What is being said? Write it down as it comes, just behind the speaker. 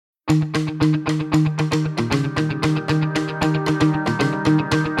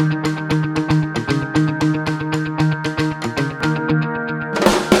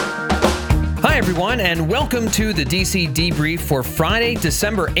to the DC Debrief for Friday,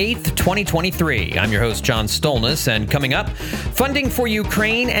 December 8th, 2023. I'm your host, John Stolnis, and coming up, funding for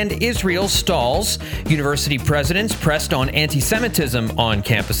Ukraine and Israel stalls, university presidents pressed on anti-Semitism on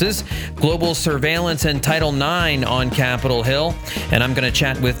campuses, global surveillance and Title IX on Capitol Hill, and I'm going to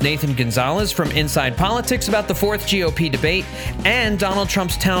chat with Nathan Gonzalez from Inside Politics about the fourth GOP debate and Donald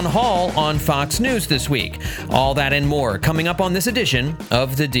Trump's town hall on Fox News this week. All that and more coming up on this edition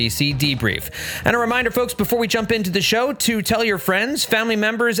of the DC Debrief. And a reminder, folks, before we jump into the show, to tell your friends, family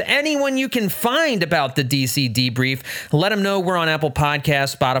members, anyone you can find about the DC Debrief. Let them know we're on Apple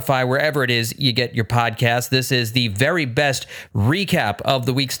Podcasts, Spotify, wherever it is you get your podcast. This is the very best recap of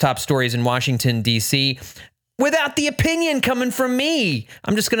the week's top stories in Washington, D.C., without the opinion coming from me.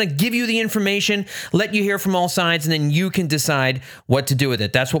 I'm just going to give you the information, let you hear from all sides, and then you can decide what to do with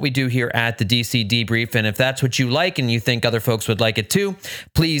it. That's what we do here at the DC Debrief. And if that's what you like and you think other folks would like it too,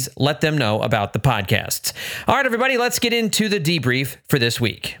 please let them know about the podcasts. All right, everybody, let's get into the debrief for this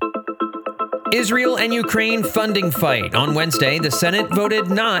week. Israel and Ukraine funding fight. On Wednesday, the Senate voted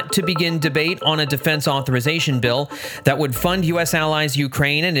not to begin debate on a defense authorization bill that would fund U.S. allies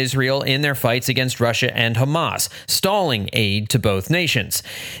Ukraine and Israel in their fights against Russia and Hamas, stalling aid to both nations.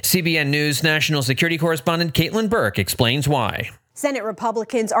 CBN News national security correspondent Caitlin Burke explains why. Senate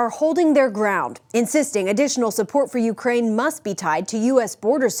Republicans are holding their ground, insisting additional support for Ukraine must be tied to U.S.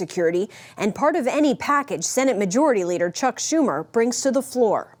 border security and part of any package Senate Majority Leader Chuck Schumer brings to the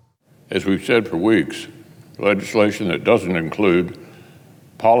floor. As we've said for weeks, legislation that doesn't include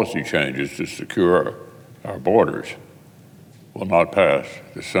policy changes to secure our borders will not pass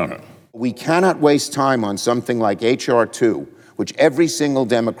the Senate. We cannot waste time on something like H.R. 2, which every single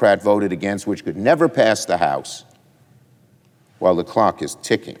Democrat voted against, which could never pass the House, while the clock is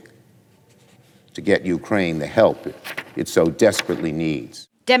ticking to get Ukraine the help it so desperately needs.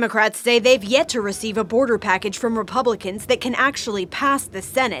 Democrats say they've yet to receive a border package from Republicans that can actually pass the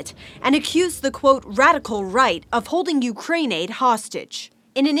Senate and accuse the, quote, radical right of holding Ukraine aid hostage.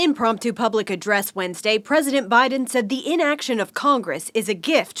 In an impromptu public address Wednesday, President Biden said the inaction of Congress is a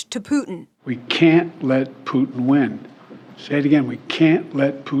gift to Putin. We can't let Putin win. Say it again, we can't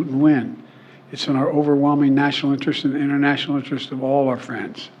let Putin win. It's in our overwhelming national interest and international interest of all our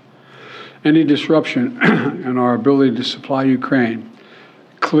friends. Any disruption in our ability to supply Ukraine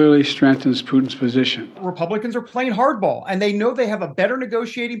clearly strengthens Putin's position. Republicans are playing hardball, and they know they have a better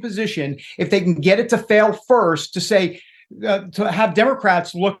negotiating position if they can get it to fail first, to say, to have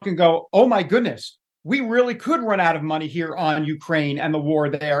Democrats look and go, oh my goodness, we really could run out of money here on Ukraine and the war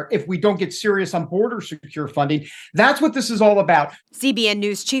there if we don't get serious on border secure funding. That's what this is all about. CBN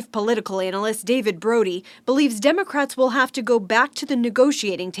News chief political analyst David Brody believes Democrats will have to go back to the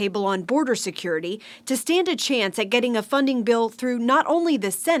negotiating table on border security to stand a chance at getting a funding bill through not only the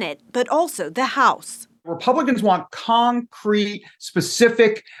Senate, but also the House. Republicans want concrete,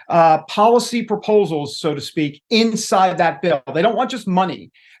 specific policy proposals, so to speak, inside that bill. They don't want just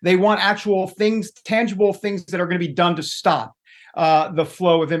money. They want actual things, tangible things that are going to be done to stop the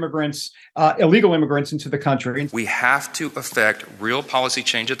flow of immigrants, illegal immigrants into the country. We have to effect real policy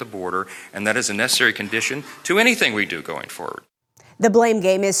change at the border, and that is a necessary condition to anything we do going forward. The blame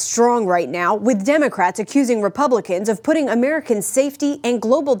game is strong right now, with Democrats accusing Republicans of putting American safety and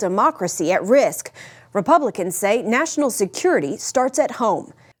global democracy at risk. Republicans say national security starts at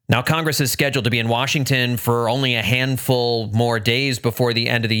home. Now, Congress is scheduled to be in Washington for only a handful more days before the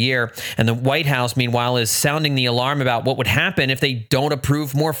end of the year. And the White House, meanwhile, is sounding the alarm about what would happen if they don't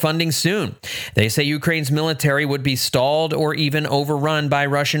approve more funding soon. They say Ukraine's military would be stalled or even overrun by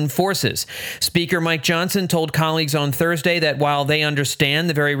Russian forces. Speaker Mike Johnson told colleagues on Thursday that while they understand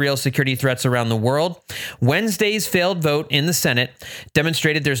the very real security threats around the world, Wednesday's failed vote in the Senate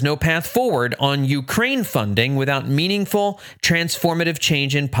demonstrated there's no path forward on Ukraine funding without meaningful, transformative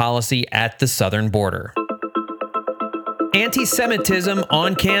change in policy at the southern border. Anti-Semitism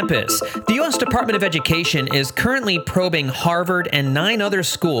on campus. The U.S. Department of Education is currently probing Harvard and 9 other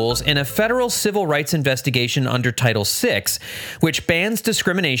schools in a federal civil rights investigation under Title VI, which bans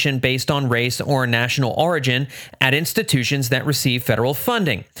discrimination based on race or national origin at institutions that receive federal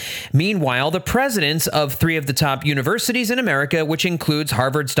funding. Meanwhile, the presidents of 3 of the top universities in America, which includes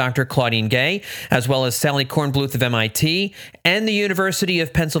Harvard's Dr. Claudine Gay, as well as Sally Kornbluth of MIT, and the University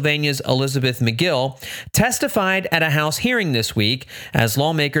of Pennsylvania's Elizabeth McGill, testified at a House hearing this week as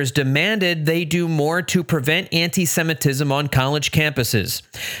lawmakers demanded they do more to prevent anti-Semitism on college campuses.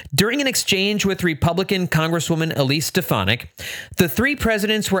 During an exchange with Republican Congresswoman Elise Stefanik, the 3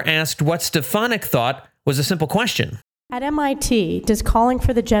 presidents were asked what Stefanik thought was a simple question. At MIT, does calling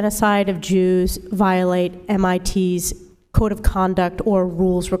for the genocide of Jews violate MIT's code of conduct or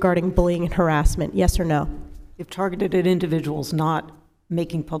rules regarding bullying and harassment? Yes or no? if targeted at individuals, not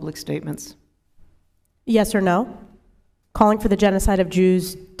making public statements. Yes or no? Calling for the genocide of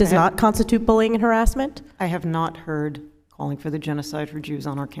Jews does not constitute bullying and harassment? I have not heard calling for the genocide for Jews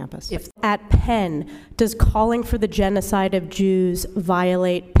on our campus. At Penn, does calling for the genocide of Jews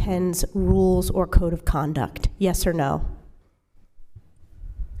violate Penn's rules or code of conduct? Yes or no?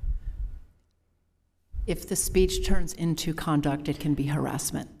 If the speech turns into conduct, it can be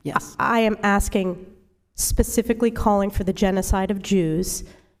harassment, yes. I am asking specifically calling for the genocide of Jews.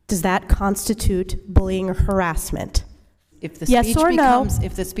 Does that constitute bullying or harassment? If the Yes or no?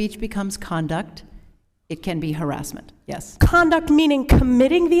 If the speech becomes conduct, it can be harassment, yes. Conduct meaning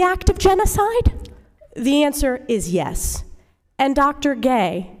committing the act of genocide? The answer is yes. And Dr.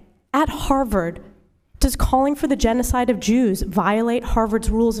 Gay, at Harvard, does calling for the genocide of Jews violate Harvard's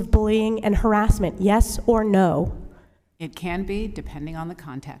rules of bullying and harassment? Yes or no? It can be, depending on the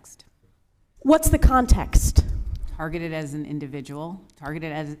context. What's the context? Targeted as an individual,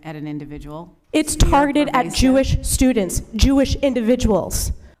 at an individual. It's targeted at Jewish students, Jewish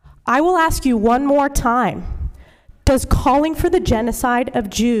individuals. I will ask you one more time. Does calling for the genocide of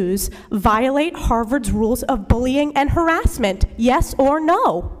Jews violate Harvard's rules of bullying and harassment? Yes or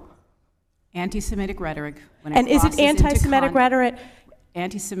no? Anti-Semitic rhetoric. And is it anti-Semitic rhetoric?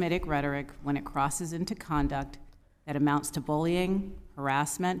 Anti-Semitic rhetoric, when it crosses into conduct that amounts to bullying,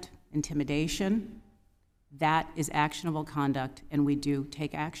 harassment, intimidation, that is actionable conduct, and we do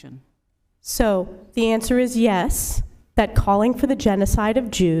take action. So the answer is yes, that calling for the genocide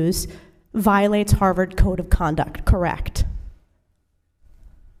of Jews violates Harvard Code of Conduct, correct?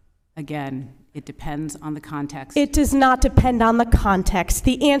 Again, it depends on the context. It does not depend on the context.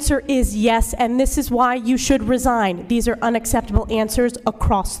 The answer is yes, and this is why you should resign. These are unacceptable answers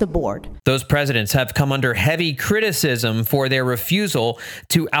across the board. Those presidents have come under heavy criticism for their refusal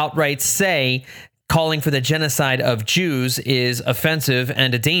to outright say calling for the genocide of Jews is offensive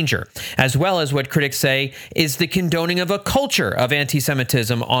and a danger, as well as what critics say is the condoning of a culture of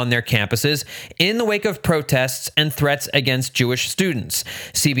anti-Semitism on their campuses in the wake of protests and threats against Jewish students.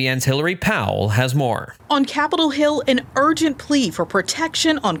 CBN's Hillary Powell has more. On Capitol Hill, an urgent plea for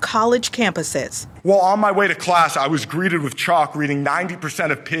protection on college campuses. Well, on my way to class, I was greeted with chalk reading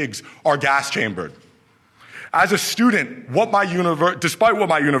 90% of pigs are gas chambered. As a student, despite what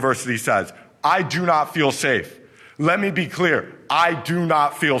my university says, I do not feel safe. Let me be clear. I do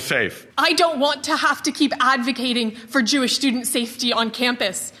not feel safe. I don't want to have to keep advocating for Jewish student safety on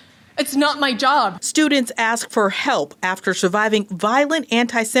campus. It's not my job. Students ask for help after surviving violent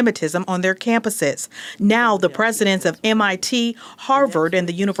anti-Semitism on their campuses. Now, the presidents of MIT, Harvard, and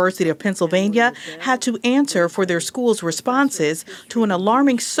the University of Pennsylvania had to answer for their schools' responses to an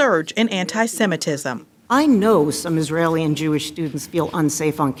alarming surge in anti-Semitism. I know some Israeli and Jewish students feel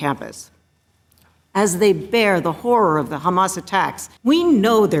unsafe on campus as they bear the horror of the Hamas attacks. We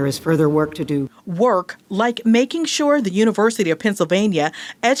know there is further work to do. Work like making sure the University of Pennsylvania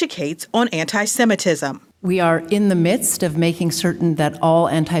educates on anti-Semitism. We are in the midst of making certain that all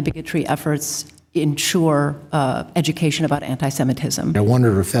anti-bigotry efforts ensure education about anti-Semitism. I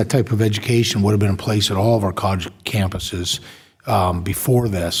wonder if that type of education would have been in place at all of our college campuses before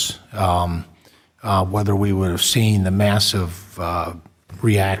this, whether we would have seen the massive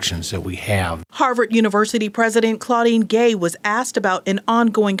reactions that we have. Harvard University President Claudine Gay was asked about an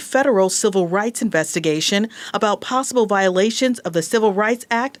ongoing federal civil rights investigation about possible violations of the Civil Rights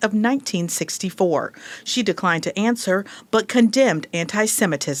Act of 1964. She declined to answer, but condemned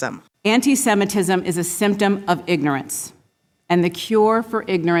anti-Semitism. Anti-Semitism is a symptom of ignorance, and the cure for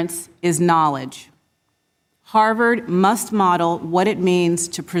ignorance is knowledge. Harvard must model what it means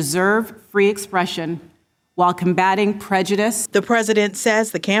to preserve free expression while combating prejudice. The president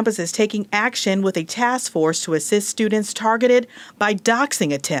says the campus is taking action with a task force to assist students targeted by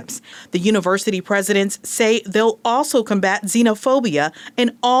doxing attempts. The university presidents say they'll also combat xenophobia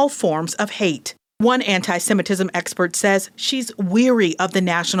and all forms of hate. One anti-Semitism expert says she's weary of the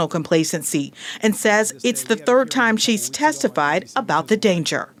national complacency and says it's the third time she's testified about the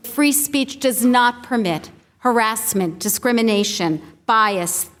danger. Free speech does not permit harassment, discrimination,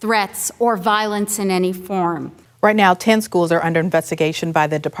 bias, threats, or violence in any form. Right now, 10 schools are under investigation by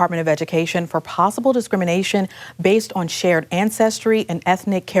the Department of Education for possible discrimination based on shared ancestry and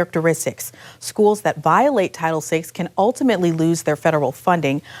ethnic characteristics. Schools that violate Title VI can ultimately lose their federal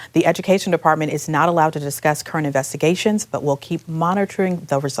funding. The Education Department is not allowed to discuss current investigations, but will keep monitoring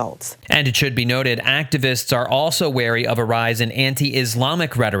the results. And it should be noted, activists are also wary of a rise in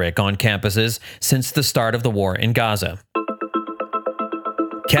anti-Islamic rhetoric on campuses since the start of the war in Gaza.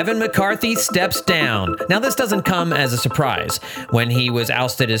 Kevin McCarthy steps down. Now, this doesn't come as a surprise. When he was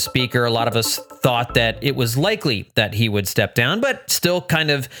ousted as Speaker, a lot of us thought that it was likely that he would step down, but still kind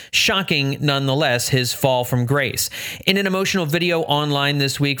of shocking nonetheless, his fall from grace. In an emotional video online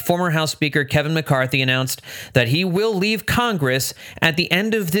this week, former House Speaker Kevin McCarthy announced that he will leave Congress at the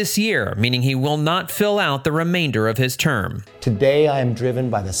end of this year, meaning he will not fill out the remainder of his term. Today, I am driven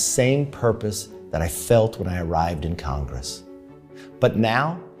by the same purpose that I felt when I arrived in Congress. But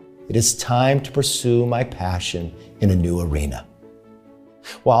now, it is time to pursue my passion in a new arena.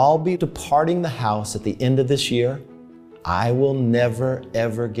 While I'll be departing the House at the end of this year, I will never,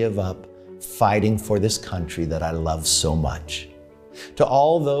 ever give up fighting for this country that I love so much. To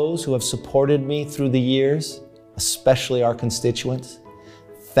all those who have supported me through the years, especially our constituents,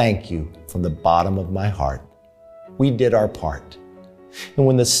 thank you from the bottom of my heart. We did our part. And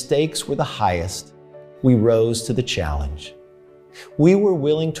when the stakes were the highest, we rose to the challenge. We were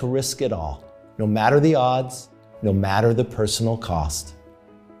willing to risk it all, no matter the odds, no matter the personal cost.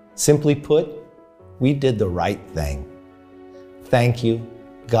 Simply put, we did the right thing. Thank you,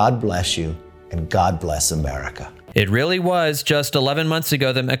 God bless you, and God bless America. It really was just 11 months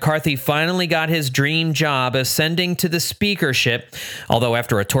ago that McCarthy finally got his dream job ascending to the speakership, although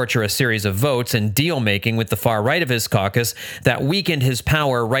after a torturous series of votes and deal-making with the far right of his caucus, that weakened his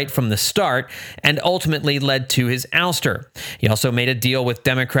power right from the start and ultimately led to his ouster. He also made a deal with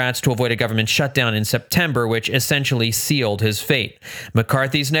Democrats to avoid a government shutdown in September, which essentially sealed his fate.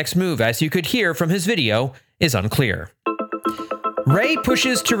 McCarthy's next move, as you could hear from his video, is unclear. Wray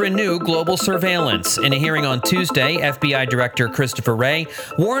pushes to renew global surveillance. In a hearing on Tuesday, FBI Director Christopher Wray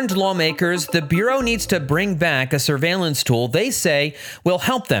warned lawmakers the Bureau needs to bring back a surveillance tool they say will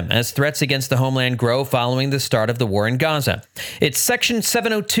help them as threats against the homeland grow following the start of the war in Gaza. It's Section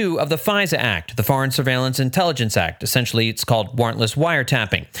 702 of the FISA Act, the Foreign Surveillance Intelligence Act. Essentially, it's called warrantless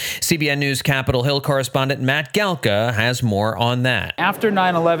wiretapping. CBN News Capitol Hill correspondent Matt Galka has more on that. After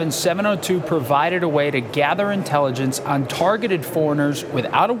 9/11, 702 provided a way to gather intelligence on targeted foreigners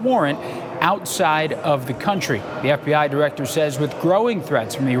without a warrant outside of the country. The FBI director says with growing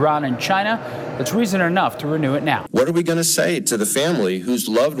threats from Iran and China, that's reason enough to renew it now. What are we going to say to the family whose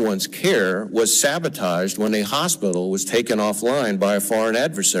loved one's care was sabotaged when a hospital was taken offline by a foreign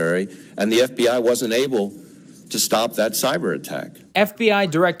adversary and the FBI wasn't able to stop that cyber attack?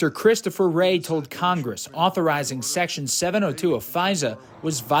 FBI Director Christopher Wray told Congress authorizing Section 702 of FISA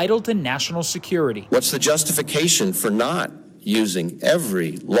was vital to national security. What's the justification for not using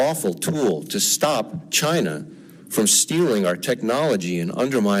every lawful tool to stop China from stealing our technology and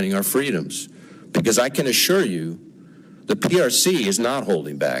undermining our freedoms? Because I can assure you, the PRC is not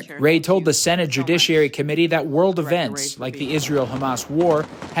holding back. Wray told the Senate Judiciary Committee that world events like the Israel-Hamas war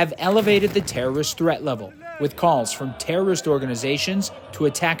have elevated the terrorist threat level, with calls from terrorist organizations to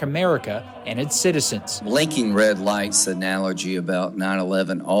attack America and its citizens. Blinking red lights analogy about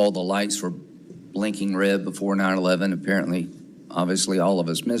 9/11, all the lights were blinking red before 9/11. Apparently, obviously, all of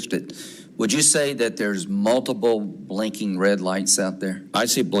us missed it. Would you say that there's multiple blinking red lights out there? I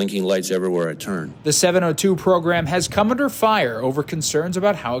see blinking lights everywhere I turn. The 702 program has come under fire over concerns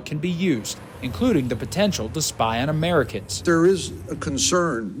about how it can be used, including the potential to spy on Americans. There is a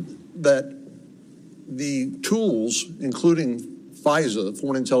concern that the tools, including FISA,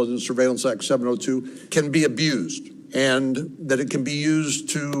 Foreign Intelligence Surveillance Act 702, can be abused, and that it can be used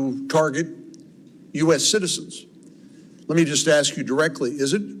to target U.S. citizens. Let me just ask you directly,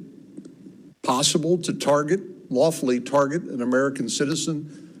 is it possible to lawfully target an American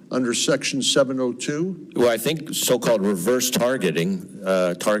citizen under Section 702? Well, I think so-called reverse targeting,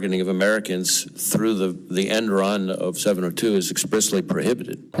 targeting of Americans through the end run of 702 is expressly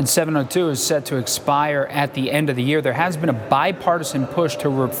prohibited. And 702 is set to expire at the end of the year. There has been a bipartisan push to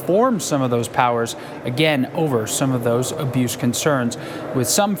reform some of those powers, again, over some of those abuse concerns, with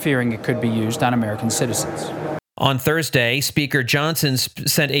some fearing it could be used on American citizens. On Thursday, Speaker Johnson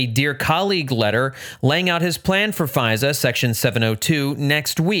sent a Dear Colleague letter laying out his plan for FISA Section 702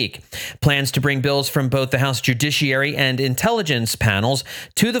 next week. Plans to bring bills from both the House Judiciary and Intelligence panels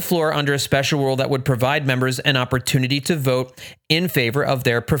to the floor under a special rule that would provide members an opportunity to vote in favor of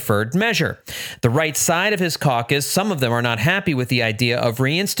their preferred measure. The right side of his caucus, some of them are not happy with the idea of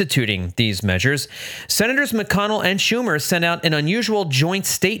reinstituting these measures. Senators McConnell and Schumer sent out an unusual joint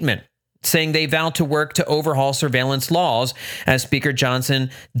statement saying they vow to work to overhaul surveillance laws, as Speaker Johnson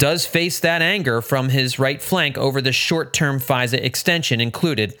does face that anger from his right flank over the short-term FISA extension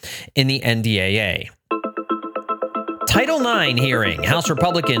included in the NDAA. Title IX hearing. House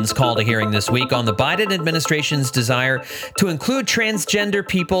Republicans called a hearing this week on the Biden administration's desire to include transgender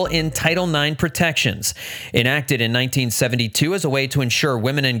people in Title IX protections. Enacted in 1972 as a way to ensure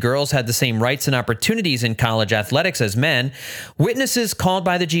women and girls had the same rights and opportunities in college athletics as men, witnesses called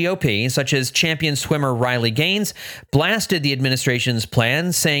by the GOP, such as champion swimmer Riley Gaines, blasted the administration's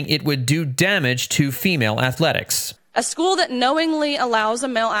plan, saying it would do damage to female athletics. A school that knowingly allows a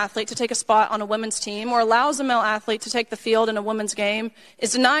male athlete to take a spot on a women's team or allows a male athlete to take the field in a women's game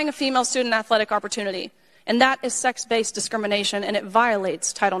is denying a female student athletic opportunity. And that is sex-based discrimination, and it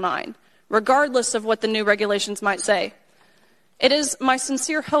violates Title IX, regardless of what the new regulations might say. It is my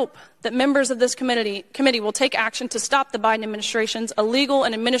sincere hope that members of this committee will take action to stop the Biden administration's illegal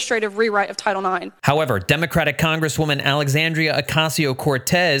and administrative rewrite of Title IX. However, Democratic Congresswoman Alexandria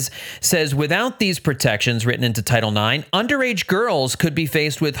Ocasio-Cortez says without these protections written into Title IX, underage girls could be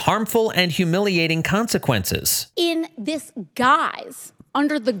faced with harmful and humiliating consequences. In this guise,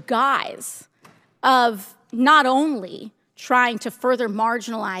 under the guise of not only trying to further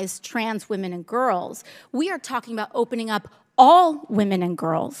marginalize trans women and girls, we are talking about opening up all women and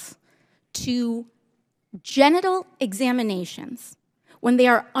girls to genital examinations when they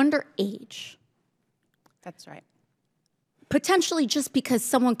are underage. That's right. Potentially just because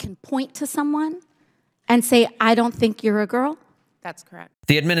someone can point to someone and say, I don't think you're a girl. That's correct.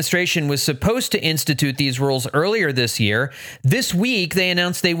 The administration was supposed to institute these rules earlier this year. This week, they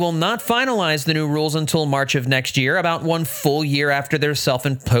announced they will not finalize the new rules until March of next year, about 1 full year after their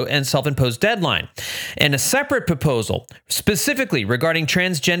self-imposed deadline. And a separate proposal, specifically regarding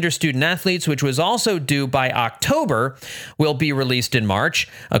transgender student athletes, which was also due by October, will be released in March,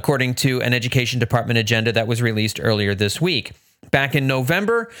 according to an Education Department agenda that was released earlier this week. Back in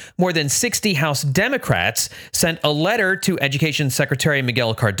November, more than 60 House Democrats sent a letter to Education Secretary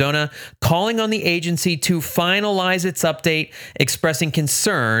Miguel Cardona calling on the agency to finalize its update, expressing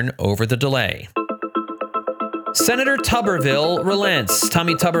concern over the delay. Senator Tuberville relents.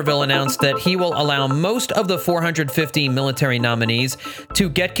 Tommy Tuberville announced that he will allow most of the 450 military nominees to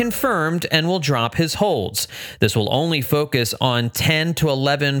get confirmed and will drop his holds. This will only focus on 10 to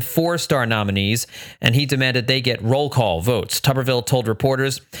 11 four-star nominees, and he demanded they get roll call votes. Tuberville told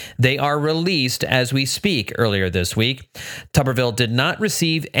reporters they are released as we speak earlier this week. Tuberville did not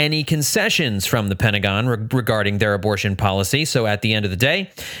receive any concessions from the Pentagon regarding their abortion policy, so at the end of the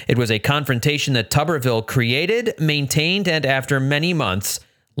day, it was a confrontation that Tuberville created, maintained, and after many months,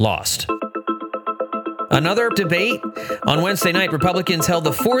 lost. Another debate. On Wednesday night, Republicans held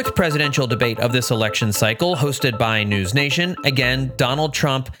the fourth presidential debate of this election cycle, hosted by News Nation. Again, Donald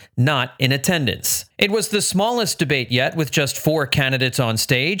Trump not in attendance. It was the smallest debate yet, with just 4 candidates on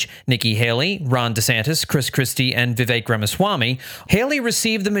stage: Nikki Haley, Ron DeSantis, Chris Christie, and Vivek Ramaswamy. Haley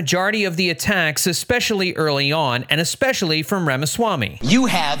received the majority of the attacks, especially early on, and especially from Ramaswamy. You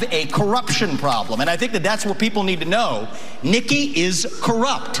have a corruption problem, and I think that that's what people need to know. Nikki is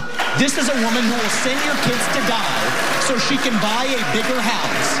corrupt. This is a woman who will send your kids to die so she can buy a bigger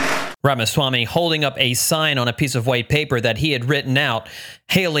house. Ramaswamy holding up a sign on a piece of white paper that he had written out,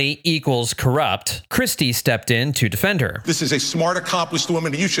 Haley equals corrupt. Christie stepped in to defend her. This is a smart, accomplished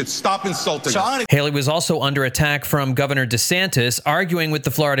woman, and you should stop insulting her. Haley was also under attack from Governor DeSantis, arguing with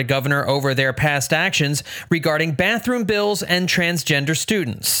the Florida governor over their past actions regarding bathroom bills and transgender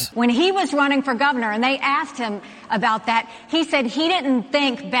students. When he was running for governor and they asked him about that, he said he didn't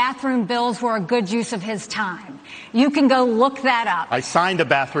think bathroom bills were a good use of his time. You can go look that up. I signed a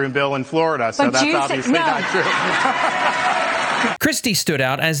bathroom bill in Florida, so that's obviously not true. Christie stood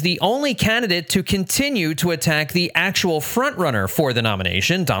out as the only candidate to continue to attack the actual frontrunner for the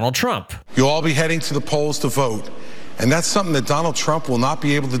nomination, Donald Trump. You'll all be heading to the polls to vote, and that's something that Donald Trump will not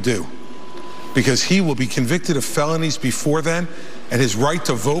be able to do, because he will be convicted of felonies before then, and his right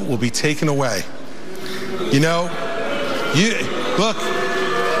to vote will be taken away. You know, look,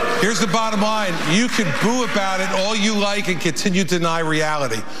 here's the bottom line. You can boo about it all you like and continue to deny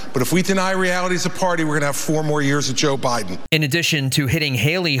reality. But if we deny reality as a party, we're going to have 4 more years of Joe Biden. In addition to hitting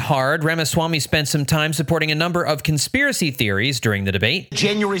Haley hard, Ramaswamy spent some time supporting a number of conspiracy theories during the debate.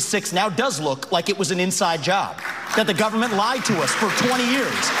 January 6th now does look like it was an inside job, that the government lied to us for 20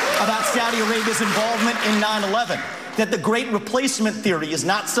 years about Saudi Arabia's involvement in 9/11. That the Great Replacement theory is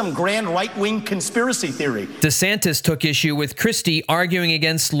not some grand right-wing conspiracy theory. DeSantis took issue with Christie arguing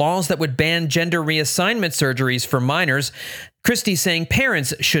against laws that would ban gender reassignment surgeries for minors. Christie saying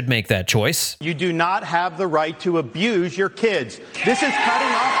parents should make that choice. You do not have the right to abuse your kids. This is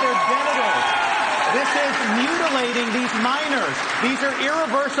cutting off their genitals. This is mutilating these minors. These are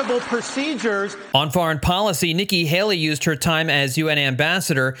irreversible procedures. On foreign policy, Nikki Haley used her time as UN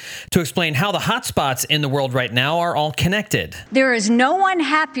ambassador to explain how the hotspots in the world right now are all connected. There is no one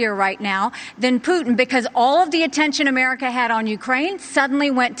happier right now than Putin, because all of the attention America had on Ukraine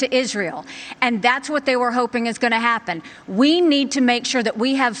suddenly went to Israel. And that's what they were hoping is going to happen. We need to make sure that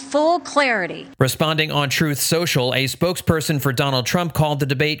we have full clarity. Responding on Truth Social, a spokesperson for Donald Trump called the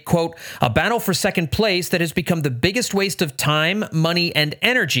debate, quote, a battle for second place that has become the biggest waste of time, money, and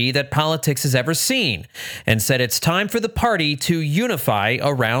energy that politics has ever seen, and said it's time for the party to unify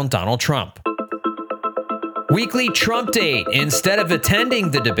around Donald Trump. Weekly Trump date. Instead of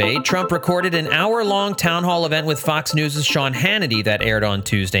attending the debate, Trump recorded an hour-long town hall event with Fox News' Sean Hannity that aired on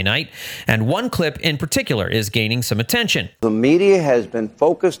Tuesday night, and one clip in particular is gaining some attention. The media has been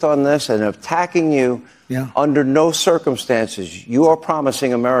focused on this and attacking you. Under no circumstances, you are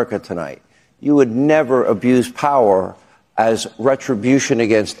promising America tonight you would never abuse power as retribution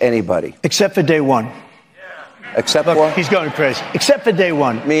against anybody. Except for day one. Except Look, what? He's going crazy. Except for day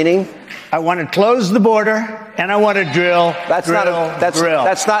one. Meaning? I want to close the border and I want to drill. That's not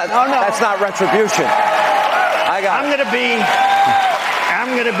retribution. I'm going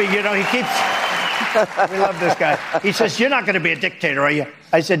to be, you know, he keeps, we love this guy. He says, you're not going to be a dictator, are you?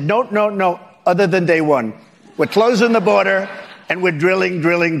 I said, no, other than day one. We're closing the border and we're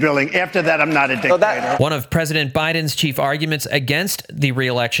drilling. After that, I'm not a dictator. One of President Biden's chief arguments against the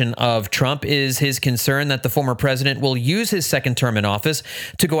re-election of Trump is his concern that the former president will use his second term in office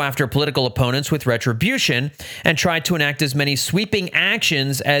to go after political opponents with retribution and try to enact as many sweeping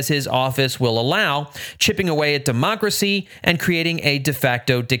actions as his office will allow, chipping away at democracy and creating a de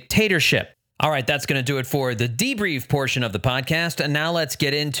facto dictatorship. All right, that's going to do it for the debrief portion of the podcast. And now let's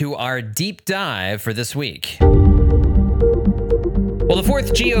get into our deep dive for this week. Well, the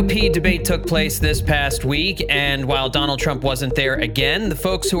fourth GOP debate took place this past week, and while Donald Trump wasn't there again, the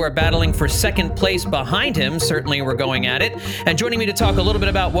folks who are battling for second place behind him certainly were going at it. And joining me to talk a little bit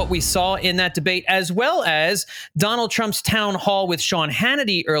about what we saw in that debate, as well as Donald Trump's town hall with Sean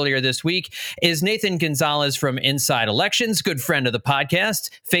Hannity earlier this week, is Nathan Gonzalez from Inside Elections, good friend of the podcast,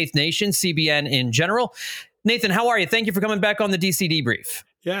 Faith Nation, CBN in general. Nathan, how are you? Thank you for coming back on the DC Debrief.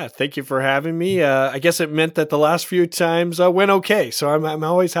 Yeah, thank you for having me. I guess it meant that the last few times went okay, so I'm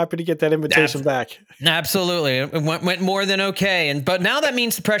always happy to get that invitation back. Absolutely, it went more than okay, but now that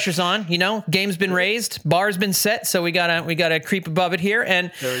means the pressure's on. You know, game's been raised, bar's been set, so we gotta creep above it here.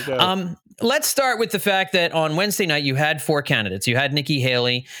 And there we go. Let's start with the fact that on Wednesday night you had four candidates. You had Nikki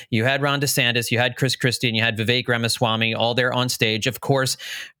Haley, you had Ron DeSantis, you had Chris Christie, and you had Vivek Ramaswamy, all there on stage. Of course,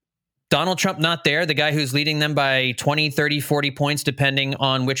 Donald Trump not there, the guy who's leading them by 20, 30, 40 points, depending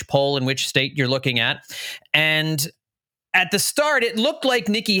on which poll and which state you're looking at. And at the start, it looked like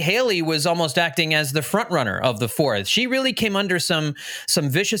Nikki Haley was almost acting as the front runner of the fourth. She really came under some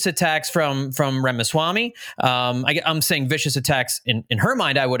vicious attacks from Ramaswamy. I'm saying vicious attacks in her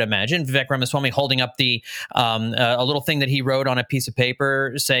mind, I would imagine. Vivek Ramaswamy holding up a little thing that he wrote on a piece of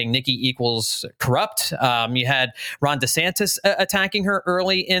paper saying Nikki equals corrupt. You had Ron DeSantis attacking her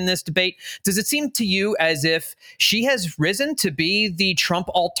early in this debate. Does it seem to you as if she has risen to be the Trump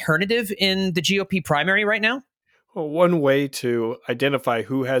alternative in the GOP primary right now? Well, one way to identify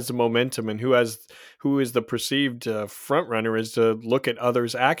who has the momentum and who is the perceived front runner is to look at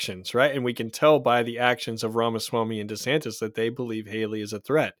others' actions, right? And we can tell by the actions of Ramaswamy and DeSantis that they believe Haley is a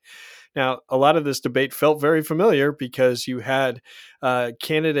threat. Now, a lot of this debate felt very familiar because you had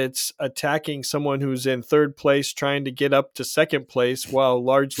candidates attacking someone who's in third place, trying to get up to second place while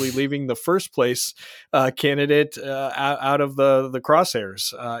largely leaving the first place candidate out of the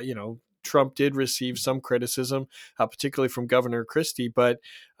crosshairs. Trump did receive some criticism, particularly from Governor Christie, but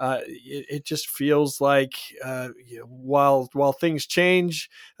it just feels like while things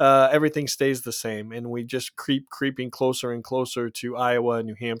change, everything stays the same, and we just creeping closer and closer to Iowa and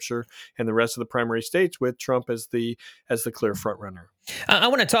New Hampshire and the rest of the primary states with Trump as the clear front runner. I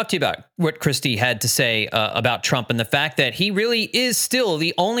want to talk to you about what Christie had to say about Trump and the fact that he really is still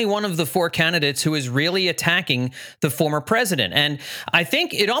the only one of the four candidates who is really attacking the former president. And I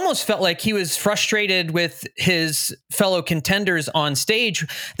think it almost felt like he was frustrated with his fellow contenders on stage.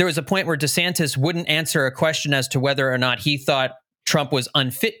 There was a point where DeSantis wouldn't answer a question as to whether or not he thought Trump was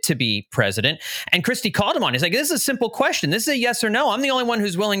unfit to be president. And Christie called him on. He's like, this is a simple question. This is a yes or no. I'm the only one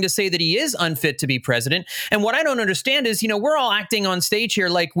who's willing to say that he is unfit to be president. And what I don't understand is, we're all acting on stage here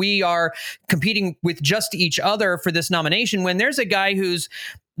like we are competing with just each other for this nomination when there's a guy who's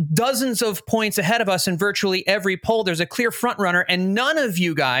dozens of points ahead of us in virtually every poll. There's a clear front runner, and none of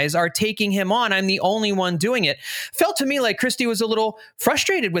you guys are taking him on. I'm the only one doing it. Felt to me like Christie was a little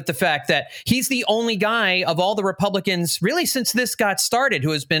frustrated with the fact that he's the only guy of all the Republicans, really since this got started,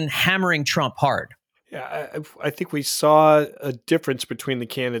 who has been hammering Trump hard. Yeah, I think we saw a difference between the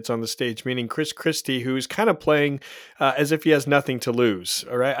candidates on the stage, meaning Chris Christie, who's kind of playing as if he has nothing to lose.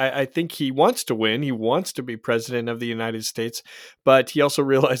 All right, I think he wants to win. He wants to be president of the United States, but he also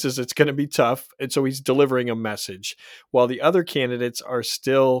realizes it's going to be tough, and so he's delivering a message. While the other candidates are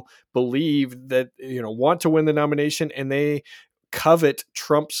still believe that, want to win the nomination, and they covet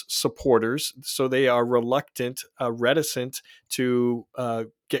Trump's supporters, so they are reluctant, reticent to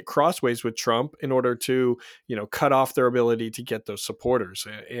get crossways with Trump in order to, cut off their ability to get those supporters.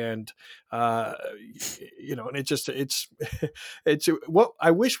 And and it's what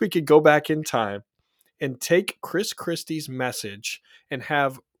I wish we could go back in time and take Chris Christie's message and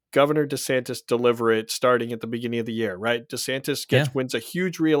have Governor DeSantis deliver it starting at the beginning of the year, right? DeSantis wins a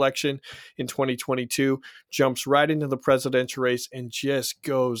huge reelection in 2022, jumps right into the presidential race, and just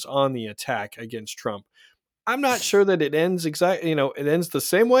goes on the attack against Trump. I'm not sure that it ends exactly, it ends the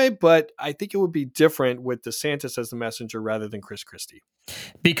same way, but I think it would be different with DeSantis as the messenger rather than Chris Christie.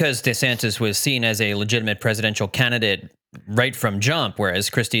 Because DeSantis was seen as a legitimate presidential candidate right from jump, whereas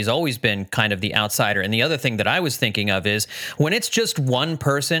Christie's always been kind of the outsider. And the other thing that I was thinking of is when it's just one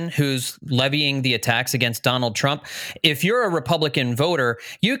person who's levying the attacks against Donald Trump, if you're a Republican voter,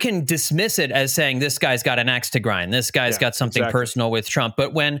 you can dismiss it as saying this guy's got an axe to grind. This guy's got something personal with Trump.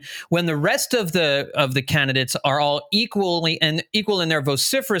 But when the rest of the candidates are all equal in their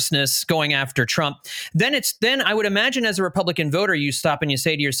vociferousness going after Trump, then I would imagine as a Republican voter, you stop and you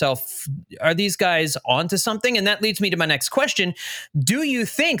say to yourself, are these guys onto something? And that leads me to my next question. Do you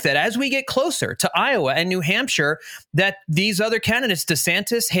think that as we get closer to Iowa and New Hampshire, that these other candidates,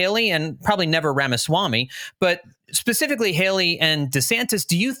 DeSantis, Haley, and probably never Ramaswamy, but specifically Haley and DeSantis,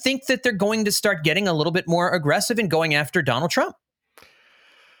 do you think that they're going to start getting a little bit more aggressive in going after Donald Trump?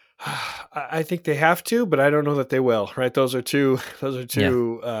 I think they have to, but I don't know that they will. Right? Those are two.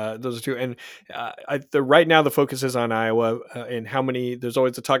 And right now the focus is on Iowa and how many. There's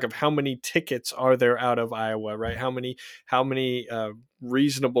always the talk of how many tickets are there out of Iowa, right? How many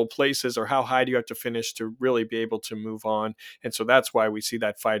reasonable places, or how high do you have to finish to really be able to move on? And so that's why we see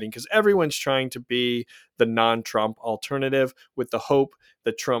that fighting, because everyone's trying to be the non-Trump alternative with the hope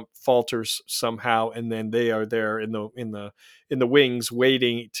that Trump falters somehow, and then they are there in the wings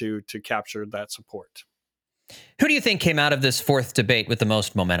waiting to capture that support. Who do you think came out of this fourth debate with the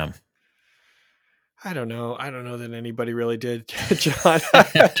most momentum? I don't know that anybody really did, John.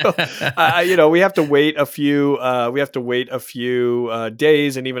 We have to wait a few.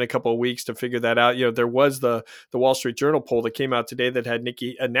 Days and even a couple of weeks to figure that out. There was the Wall Street Journal poll that came out today that had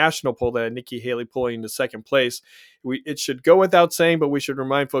a national poll that had Nikki Haley pulling into second place. It should go without saying, but we should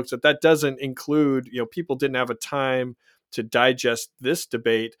remind folks that doesn't include. People didn't have a time to digest this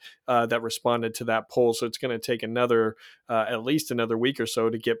debate that responded to that poll. So it's going to take at least another week or so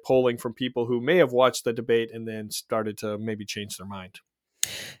to get polling from people who may have watched the debate and then started to maybe change their mind.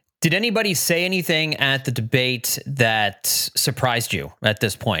 Did anybody say anything at the debate that surprised you at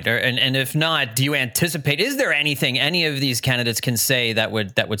this point? And if not, do you anticipate, is there anything any of these candidates can say that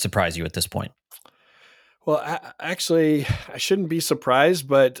would surprise you at this point? Well, actually, I shouldn't be surprised,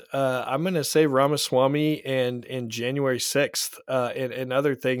 but I'm going to say Ramaswamy and January 6th and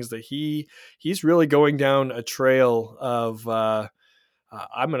other things that he's really going down a trail of,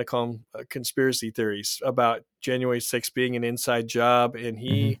 I'm going to call them conspiracy theories about January 6th being an inside job. And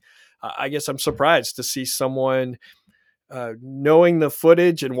I guess I'm surprised to see someone knowing the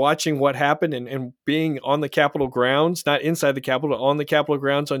footage and watching what happened and being on the Capitol grounds, not inside the Capitol, on the Capitol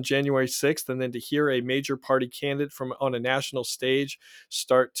grounds on January 6th, and then to hear a major party candidate on a national stage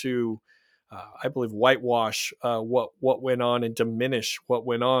start to, I believe, whitewash what went on and diminish what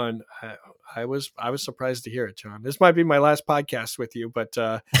went on. I was surprised to hear it, John. This might be my last podcast with you, but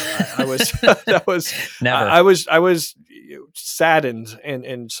I was never. I was saddened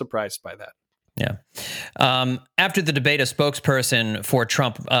and surprised by that. Yeah. After the debate, a spokesperson for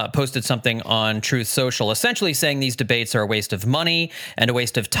Trump posted something on Truth Social, essentially saying these debates are a waste of money and a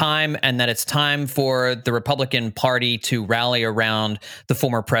waste of time, and that it's time for the Republican Party to rally around the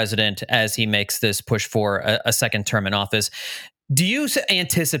former president as he makes this push for a second term in office. Do you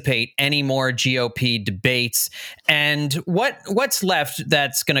anticipate any more GOP debates? And what's left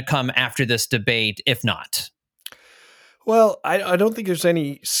that's going to come after this debate, if not? Well, I don't think there's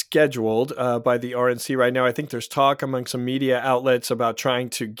any scheduled by the RNC right now. I think there's talk among some media outlets about trying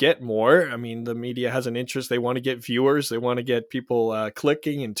to get more. I mean, the media has an interest. They want to get viewers. They want to get people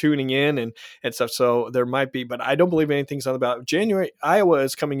clicking and tuning in and stuff. So there might be, but I don't believe anything's on about Iowa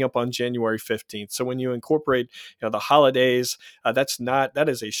is coming up on January 15th. So when you incorporate the holidays, that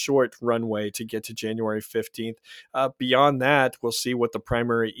is a short runway to get to January 15th. Beyond that, we'll see what the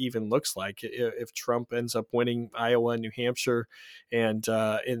primary even looks like. If Trump ends up winning Iowa and New Hampshire and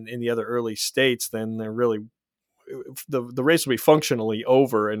in the other early states, then they're really the race will be functionally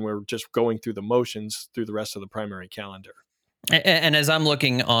over, and we're just going through the motions through the rest of the primary calendar. And as I'm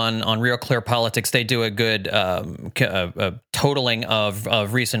looking on Real Clear Politics, they do a good totaling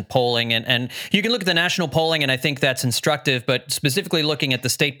of recent polling. And you can look at the national polling, and I think that's instructive. But specifically looking at the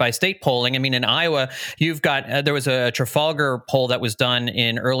state-by-state polling, I mean, in Iowa, you've got there was a Trafalgar poll that was done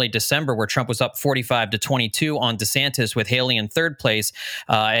in early December where Trump was up 45-22 on DeSantis, with Haley in third place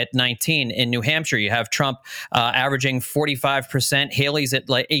at 19. In New Hampshire, you have Trump averaging 45%. Haley's at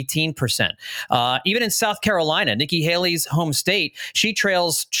like 18%. Even in South Carolina, Nikki Haley's home state, she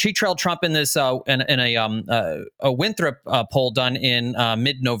trailed Trump in this in a Winthrop poll done in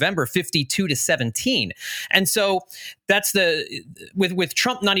mid-November, 52-17. And so that's with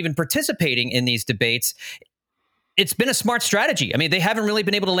Trump not even participating in these debates. It's been a smart strategy. I mean, they haven't really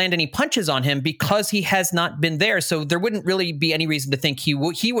been able to land any punches on him because he has not been there. So there wouldn't really be any reason to think he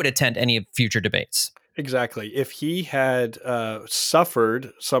would attend any future debates. Exactly. If he had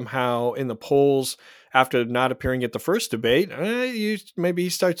suffered somehow in the polls after not appearing at the first debate, maybe he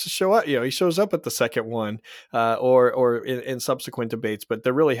starts to show up. He shows up at the second one or in subsequent debates. But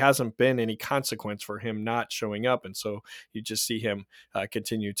there really hasn't been any consequence for him not showing up, and so you just see him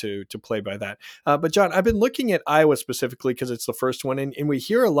continue to play by that. But John, I've been looking at Iowa specifically because it's the first one, and we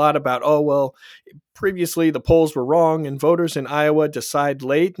hear a lot about previously the polls were wrong and voters in Iowa decide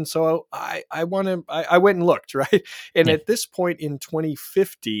late, and so I went and looked, right? And at this point in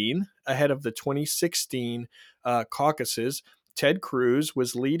 2015, ahead of the 2016 caucuses, Ted Cruz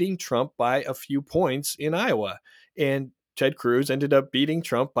was leading Trump by a few points in Iowa, and Ted Cruz ended up beating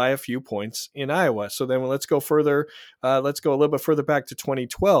Trump by a few points in Iowa. So then let's go further. Let's go a little bit further back to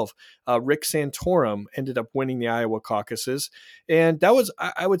 2012. Rick Santorum ended up winning the Iowa caucuses. And that was,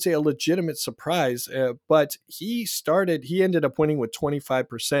 I would say, a legitimate surprise. But he ended up winning with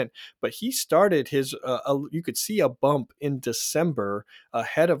 25%. But he started you could see a bump in December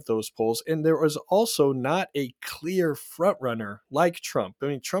ahead of those polls. And there was also not a clear frontrunner like Trump. I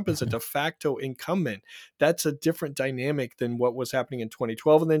mean, Trump is a de facto incumbent. That's a different dynamic than what was happening in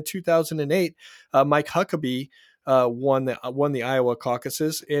 2012. And then 2008, Mike Huckabee won the Iowa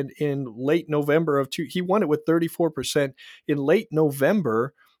caucuses, and in late November he won it with 34%. In late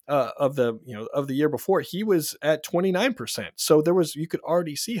November of the year before, he was at 29%. So you could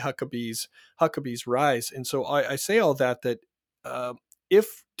already see Huckabee's rise. And so I say all that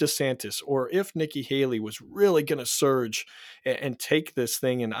if DeSantis or if Nikki Haley was really going to surge and take this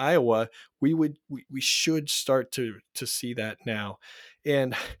thing in Iowa, we should start to see that now.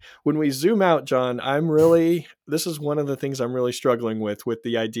 And when we zoom out, John, this is one of the things I'm really struggling with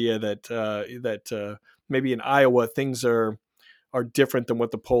the idea that maybe in Iowa things are different than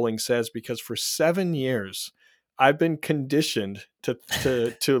what the polling says, because for 7 years I've been conditioned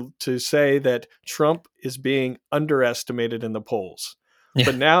to say that Trump is being underestimated in the polls. Yeah.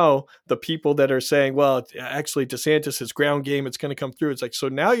 But now the people that are saying, well, actually DeSantis is ground game, it's going to come through. It's like, so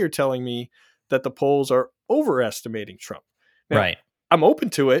now you're telling me that the polls are overestimating Trump. Now, right. I'm open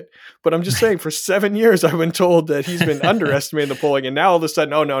to it, but I'm just saying for 7 years I've been told that he's been underestimating the polling, and now all of a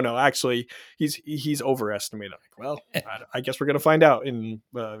sudden, oh no, actually he's overestimated. Well, I guess we're going to find out in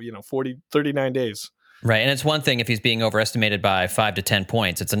 39 days. Right. And it's one thing if he's being overestimated by 5 to 10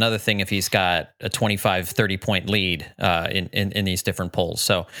 points. It's another thing if he's got a 25, 30 point lead in these different polls.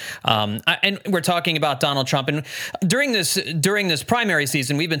 So and we're talking about Donald Trump. And during this primary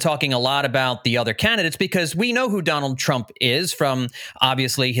season, we've been talking a lot about the other candidates because we know who Donald Trump is from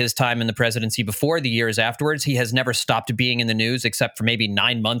obviously his time in the presidency before, the years afterwards. He has never stopped being in the news except for maybe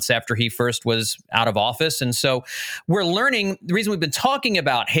 9 months after he first was out of office. And so we're learning. The reason we've been talking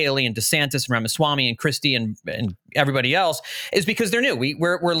about Haley and DeSantis and Ramaswamy and Christie and everybody else is because they're new.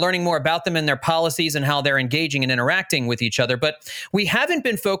 We're learning more about them and their policies and how they're engaging and interacting with each other. But we haven't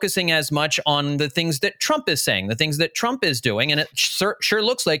been focusing as much on the things that Trump is saying, the things that Trump is doing. And it sure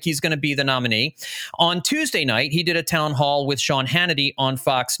looks like he's going to be the nominee. On Tuesday night, he did a town hall with Sean Hannity on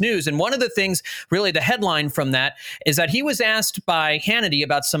Fox News. And one of the things, really the headline from that, is that he was asked by Hannity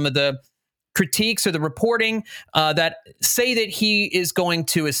about some of the critiques or the reporting that say that he is going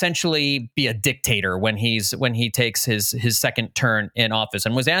to essentially be a dictator when he takes his second turn in office,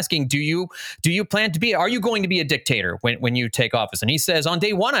 and was asking, do you plan to be? Are you going to be a dictator when you take office? And he says, on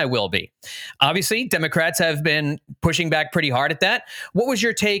day one, I will be. Obviously, Democrats have been pushing back pretty hard at that. What was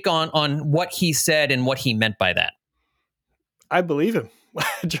your take on what he said and what he meant by that? I believe him.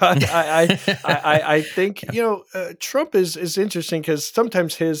 John, I think, Trump is interesting because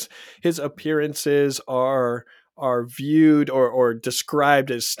sometimes his appearances are viewed or described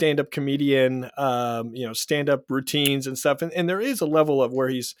as stand-up comedian, stand-up routines and stuff. And there is a level of where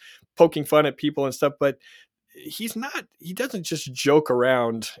he's poking fun at people and stuff, but he doesn't just joke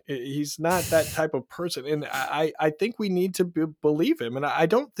around. He's not that type of person. And I think we need to believe him. And I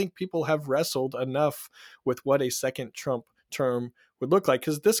don't think people have wrestled enough with what a second Trump term would look like,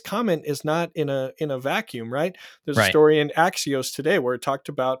 because this comment is not in a vacuum, right? There's a story in Axios today where it talked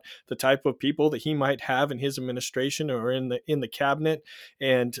about the type of people that he might have in his administration or in the cabinet,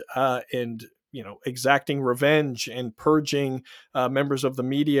 and exacting revenge and purging members of the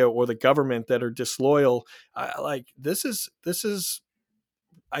media or the government that are disloyal. This is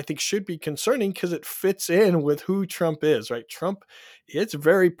I think should be concerning because it fits in with who Trump is, right? Trump, it's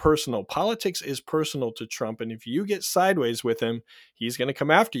very personal. Politics is personal to Trump. And if you get sideways with him, he's going to come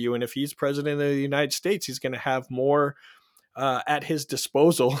after you. And if he's president of the United States, he's going to have more at his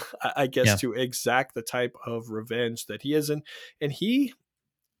disposal, I guess, to exact the type of revenge that he is in. And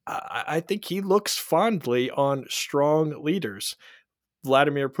I think he looks fondly on strong leaders.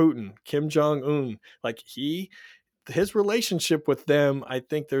 Vladimir Putin, Kim Jong-un, his relationship with them, I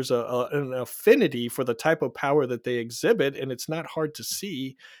think there's an affinity for the type of power that they exhibit, and it's not hard to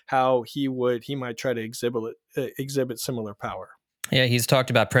see how he might try to exhibit similar power. Yeah, he's talked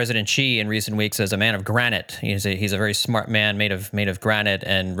about President Xi in recent weeks as a man of granite. He's a very smart man made of granite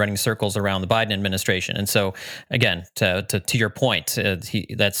and running circles around the Biden administration. And so, again, to your point,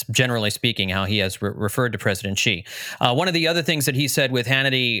 that's generally speaking how he has referred to President Xi. One of the other things that he said with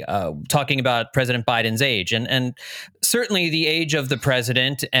Hannity, talking about President Biden's age, and certainly the age of the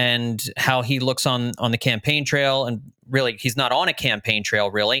president and how he looks on the campaign trail, and really, he's not on a campaign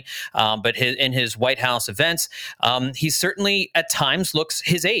trail, really, but in his White House events, he certainly at times looks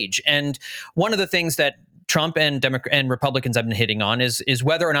his age. And one of the things that Trump and Republicans have been hitting on is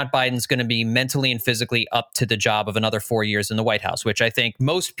whether or not Biden's going to be mentally and physically up to the job of another 4 years in the White House, which I think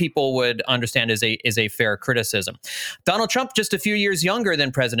most people would understand is a fair criticism. Donald Trump, just a few years younger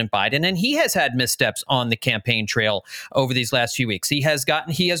than President Biden, and he has had missteps on the campaign trail over these last few weeks. He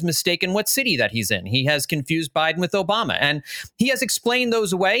has mistaken what city that he's in. He has confused Biden with Obama, and he has explained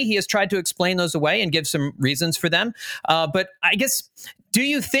those away. He has tried to explain those away and give some reasons for them. But I guess, do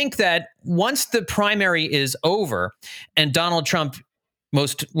you think that once the primary is over and Donald Trump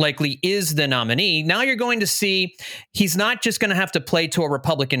most likely is the nominee, now you're going to see he's not just going to have to play to a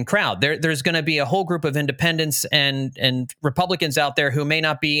Republican crowd. There's going to be a whole group of independents and Republicans out there who may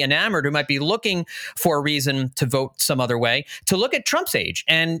not be enamored, who might be looking for a reason to vote some other way, to look at Trump's age.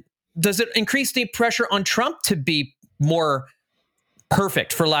 And does it increase the pressure on Trump to be more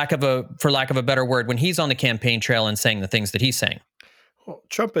perfect, for lack of a better word, when he's on the campaign trail and saying the things that he's saying? Well,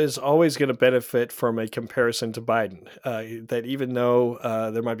 Trump is always going to benefit from a comparison to Biden. That even though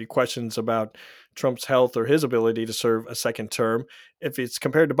there might be questions about Trump's health or his ability to serve a second term, if it's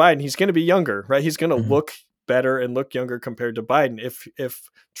compared to Biden, he's going to be younger, right? He's going to look better and look younger compared to Biden. If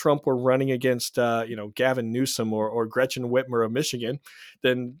Trump were running against Gavin Newsom or Gretchen Whitmer of Michigan,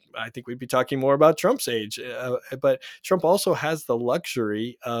 then I think we'd be talking more about Trump's age. But Trump also has the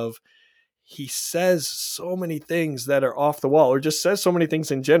luxury of, he says so many things that are off the wall, or just says so many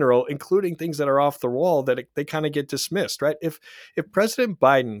things in general, including things that are off the wall, that they kind of get dismissed, right? If President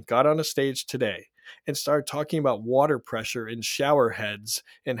Biden got on a stage today and started talking about water pressure in shower heads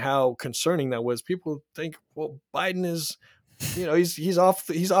and how concerning that was, people think, well, Biden is, he's off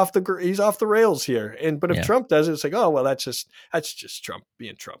the rails here. But if Trump does it, it's like, oh, well, that's just Trump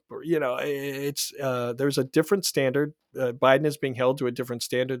being Trump, or it's there's a different standard. Biden is being held to a different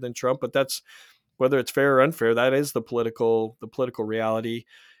standard than Trump, but that's, whether it's fair or unfair, that is the political reality.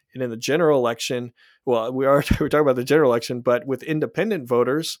 And in the general election, well, we're talking about the general election, but with independent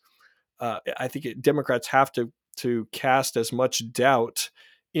voters, I think Democrats have to cast as much doubt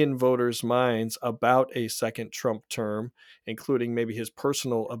in voters' minds about a second Trump term, including maybe his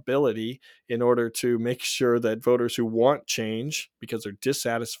personal ability, in order to make sure that voters who want change because they're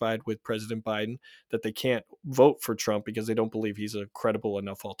dissatisfied with President Biden, that they can't vote for Trump because they don't believe he's a credible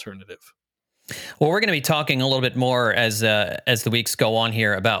enough alternative. Well, we're going to be talking a little bit more as the weeks go on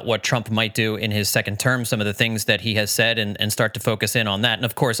here about what Trump might do in his second term, some of the things that he has said, and start to focus in on that. And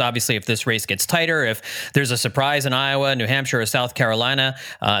of course, obviously, if this race gets tighter, if there's a surprise in Iowa, New Hampshire, or South Carolina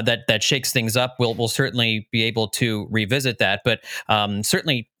that shakes things up, we'll certainly be able to revisit that. But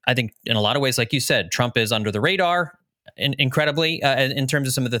certainly, I think in a lot of ways, like you said, Trump is under the radar. Incredibly, in terms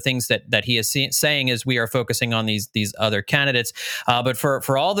of some of the things that he is saying as we are focusing on these other candidates. But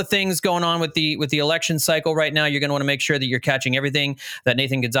for all the things going on with the election cycle right now, you're going to want to make sure that you're catching everything that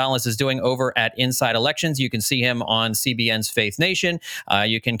Nathan Gonzalez is doing over at Inside Elections. You can see him on CBN's Faith Nation.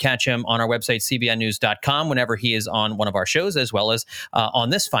 You can catch him on our website, cbnnews.com, whenever he is on one of our shows, as well as on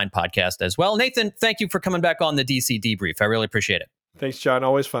this fine podcast as well. Nathan, thank you for coming back on the DC Debrief. I really appreciate it. Thanks, John.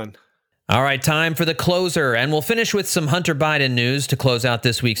 Always fun. All right, time for the closer, and we'll finish with some Hunter Biden news to close out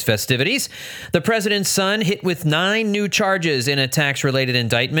this week's festivities. The president's son hit with 9 new charges in a tax-related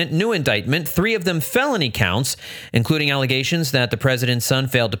new indictment, 3 of them felony counts, including allegations that the president's son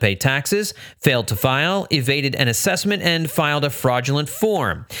failed to pay taxes, failed to file, evaded an assessment, and filed a fraudulent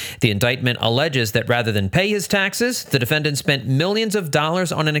form. The indictment alleges that rather than pay his taxes, the defendant spent millions of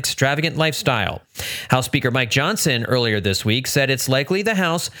dollars on an extravagant lifestyle. House Speaker Mike Johnson earlier this week said it's likely the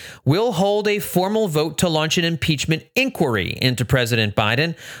House will hold a formal vote to launch an impeachment inquiry into President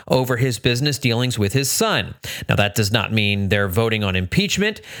Biden over his business dealings with his son. Now, that does not mean they're voting on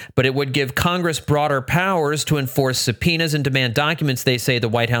impeachment, but it would give Congress broader powers to enforce subpoenas and demand documents they say the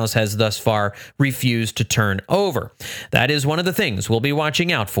White House has thus far refused to turn over. That is one of the things we'll be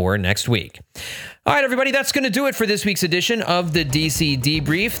watching out for next week. All right, everybody, that's going to do it for this week's edition of the DC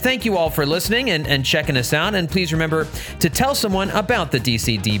Debrief. Thank you all for listening and checking us out. And please remember to tell someone about the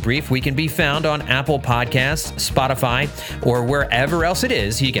DC Debrief. We can be found on Apple Podcasts, Spotify, or wherever else it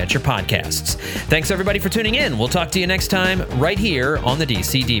is you get your podcasts. Thanks, everybody, for tuning in. We'll talk to you next time right here on the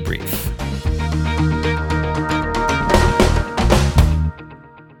DC Debrief.